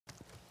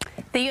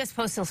The U.S.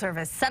 Postal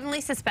Service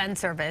suddenly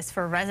suspends service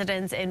for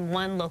residents in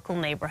one local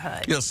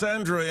neighborhood. Yeah,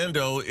 Sandra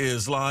Endo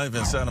is live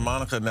in Santa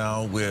Monica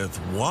now with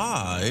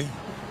why.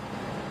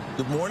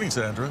 Good morning,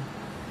 Sandra.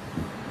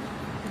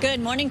 Good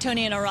morning,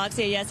 Tony and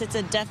Araxia. Yes, it's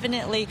a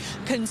definitely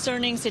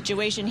concerning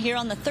situation here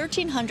on the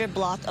 1300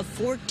 block of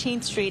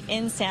 14th Street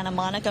in Santa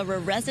Monica, where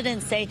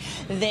residents say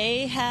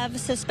they have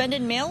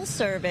suspended mail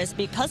service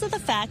because of the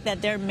fact that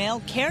their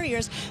mail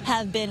carriers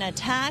have been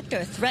attacked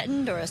or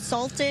threatened or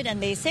assaulted. And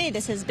they say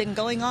this has been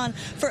going on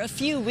for a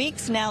few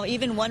weeks now.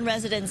 Even one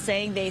resident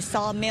saying they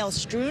saw mail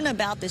strewn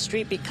about the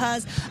street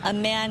because a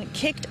man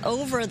kicked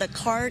over the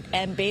cart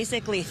and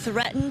basically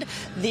threatened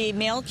the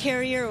mail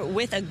carrier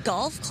with a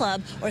golf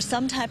club or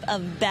some type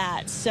of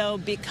bat. So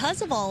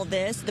because of all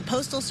this, the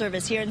Postal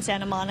Service here in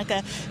Santa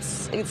Monica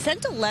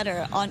sent a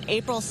letter on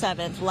April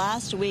 7th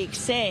last week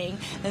saying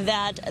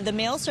that the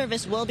mail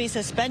service will be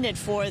suspended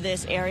for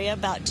this area.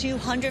 About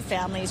 200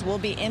 families will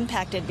be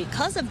impacted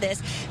because of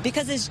this,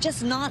 because it's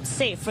just not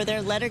safe for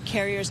their letter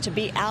carriers to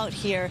be out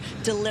here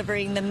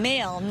delivering the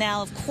mail.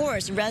 Now, of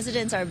course,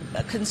 residents are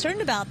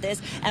concerned about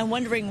this and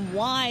wondering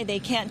why they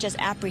can't just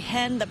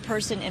apprehend the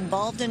person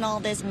involved in all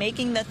this,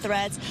 making the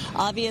threats.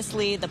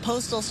 Obviously, the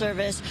Postal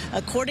Service,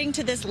 according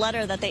to this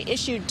letter that they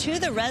issued to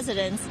the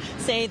residents,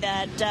 say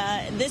that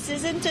this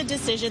isn't a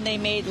decision they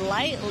made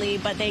lightly,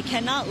 but they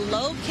cannot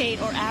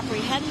locate or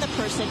apprehend the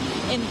person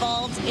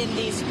involved in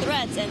these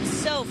threats. And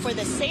so for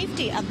the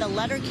safety of the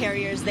letter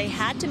carriers, they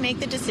had to make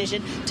the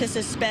decision to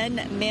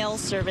suspend mail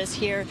service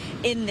here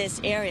in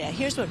this area.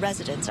 Here's what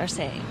residents are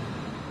saying.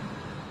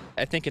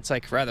 I think it's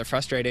rather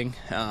frustrating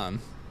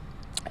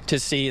to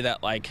see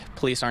that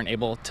police aren't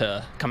able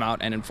to come out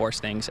and enforce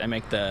things and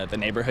make the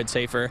neighborhood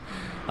safer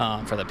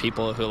for the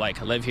people who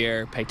live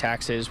here, pay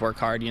taxes, work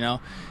hard,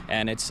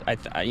 and it's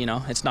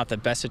not the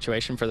best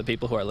situation for the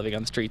people who are living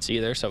on the streets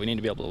either, so we need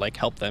to be able to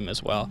help them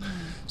as well.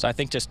 So I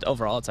think just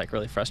overall it's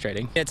really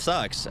frustrating. It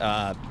sucks.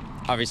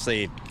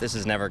 Obviously this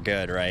is never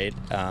good, right?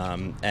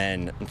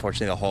 And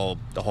unfortunately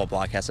the whole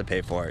block has to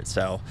pay for it.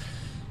 So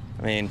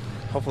I mean,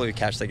 hopefully we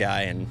catch the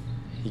guy and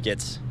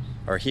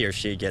he or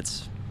she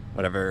gets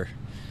whatever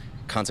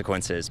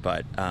consequences,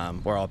 but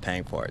we're all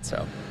paying for it.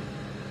 So.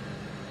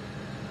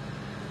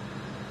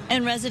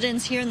 And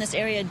residents here in this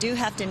area do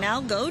have to now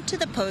go to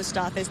the post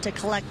office to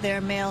collect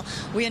their mail.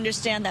 We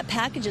understand that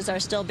packages are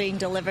still being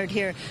delivered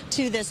here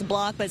to this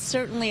block, but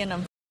certainly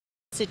an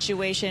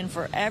situation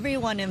for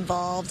everyone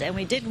involved. And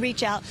we did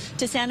reach out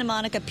to Santa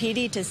Monica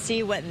PD to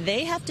see what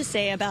they have to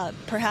say about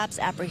perhaps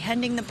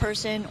apprehending the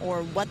person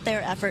or what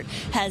their effort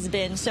has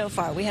been so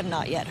far. We have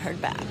not yet heard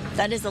back.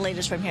 That is the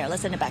latest from here.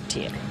 Let's send it back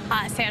to you.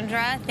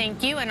 Sandra,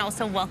 thank you, and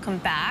also welcome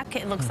back.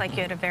 It looks like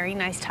you had a very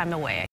nice time away.